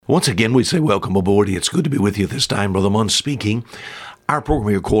Once again, we say welcome aboard. It's good to be with you this time. Brother Munn speaking. Our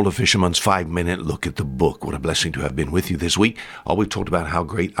program here called A Fisherman's 5-Minute Look at the Book. What a blessing to have been with you this week. We've talked about how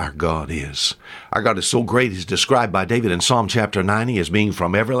great our God is. Our God is so great, he's described by David in Psalm chapter 90 as being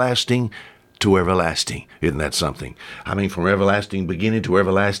from everlasting to everlasting. Isn't that something? I mean, from everlasting beginning to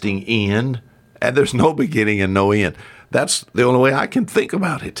everlasting end, and there's no beginning and no end. That's the only way I can think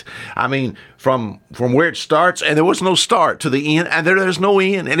about it. I mean, from where it starts, and there was no start, to the end, and there's no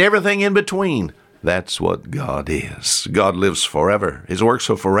end, and everything in between. That's what God is. God lives forever. His works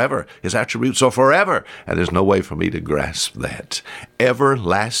are forever. His attributes are forever. And there's no way for me to grasp that.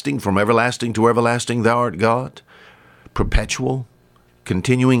 Everlasting, from everlasting to everlasting, thou art God. Perpetual,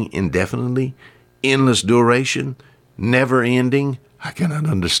 continuing indefinitely, endless duration, never ending. I cannot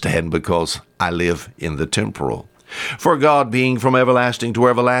understand because I live in the temporal. For God being from everlasting to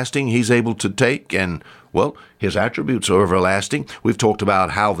everlasting, he's able to take and, well, his attributes are everlasting. We've talked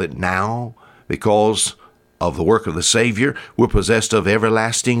about how that now, because of the work of the Savior, we're possessed of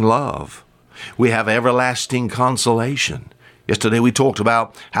everlasting love. We have everlasting consolation. Yesterday we talked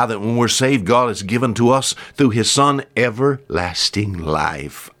about how that when we're saved, God has given to us through his Son everlasting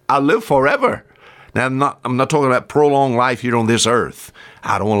life. I'll live forever. Now, I'm not talking about prolonged life here on this earth.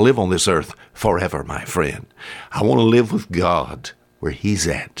 I don't want to live on this earth forever, my friend. I want to live with God where he's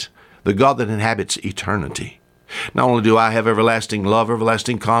at, the God that inhabits eternity. Not only do I have everlasting love,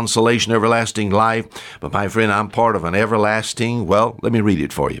 everlasting consolation, everlasting life, but my friend, I'm part of an everlasting, well, let me read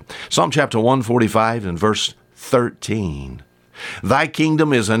it for you. Psalm chapter 145 and verse 13. Thy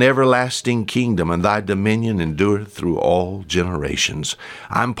kingdom is an everlasting kingdom, and thy dominion endureth through all generations.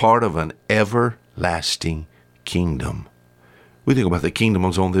 I'm part of an everlasting kingdom. We think about the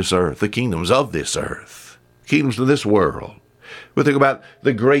kingdoms on this earth, the kingdoms of this earth, kingdoms of this world. We think about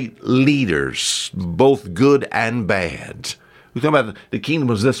the great leaders, both good and bad. We think about the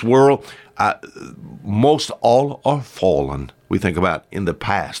kingdoms of this world. Most all are fallen. We think about in the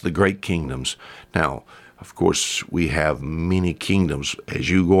past, the great kingdoms. Now, of course, we have many kingdoms. As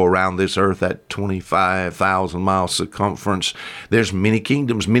you go around this earth at 25,000 miles circumference, there's many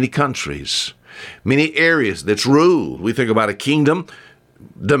kingdoms, many countries, many areas that's ruled. We think about a kingdom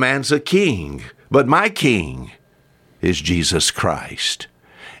demands a king, but my king is Jesus Christ.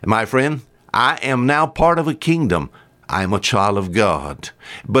 And my friend, I am now part of a kingdom. I am a child of God.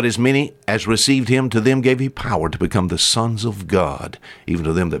 But as many as received him, to them gave he power to become the sons of God, even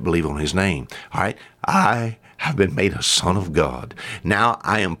to them that believe on his name. All right, I have been made a son of God. Now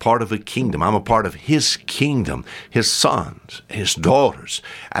I am part of a kingdom. I'm a part of his kingdom, his sons, his daughters.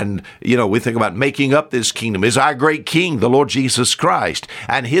 And, we think about making up this kingdom. Is our great king, the Lord Jesus Christ,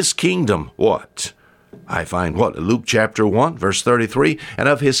 and his kingdom, what? I find Luke chapter 1, verse 33, and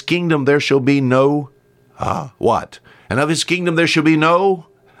of his kingdom there shall be no, what? And of his kingdom there shall be no,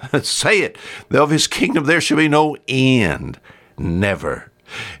 say it, of his kingdom there shall be no end, never.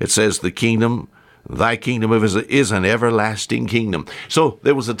 It says the kingdom, thy kingdom is an everlasting kingdom. So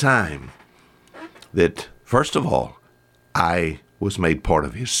there was a time that, first of all, I was made part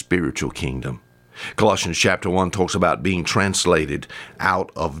of his spiritual kingdom. Colossians chapter 1 talks about being translated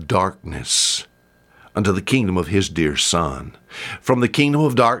out of darkness unto the kingdom of his dear Son. From the kingdom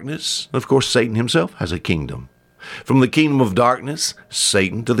of darkness, of course, Satan himself has a kingdom. From the kingdom of darkness,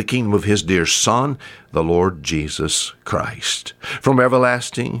 Satan, to the kingdom of his dear Son, the Lord Jesus Christ. From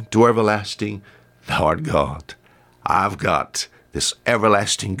everlasting to everlasting, thou art God. I've got this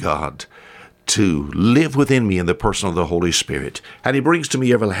everlasting God to live within me in the person of the Holy Spirit. And he brings to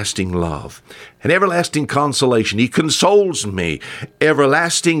me everlasting love and everlasting consolation. He consoles me.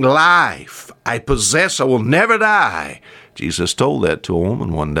 Everlasting life I possess. I will never die. Jesus told that to a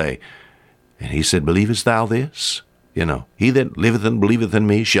woman one day. And he said, believest thou this? He that liveth and believeth in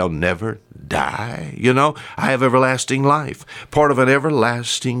me shall never die. I have everlasting life, part of an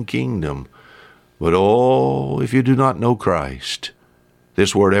everlasting kingdom. But if you do not know Christ,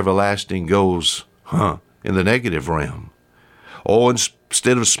 this word everlasting goes, in the negative realm.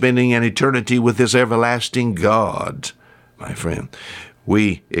 Instead of spending an eternity with this everlasting God, my friend,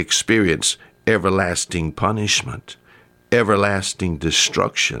 we experience everlasting punishment, everlasting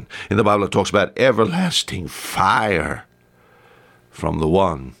destruction. In the Bible, it talks about everlasting fire from the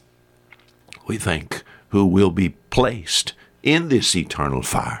one, we think, who will be placed in this eternal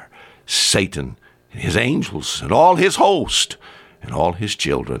fire, Satan and his angels and all his host and all his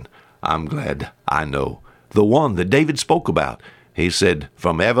children. I'm glad I know the one that David spoke about. He said,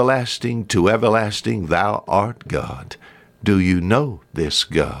 from everlasting to everlasting, thou art God. Do you know this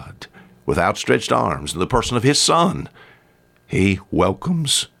God? With outstretched arms in the person of his Son, he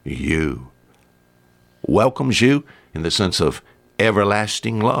welcomes you. Welcomes you in the sense of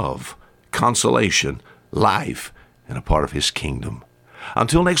everlasting love, consolation, life, and a part of his kingdom.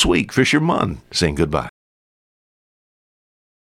 Until next week, Fisher Munn saying goodbye.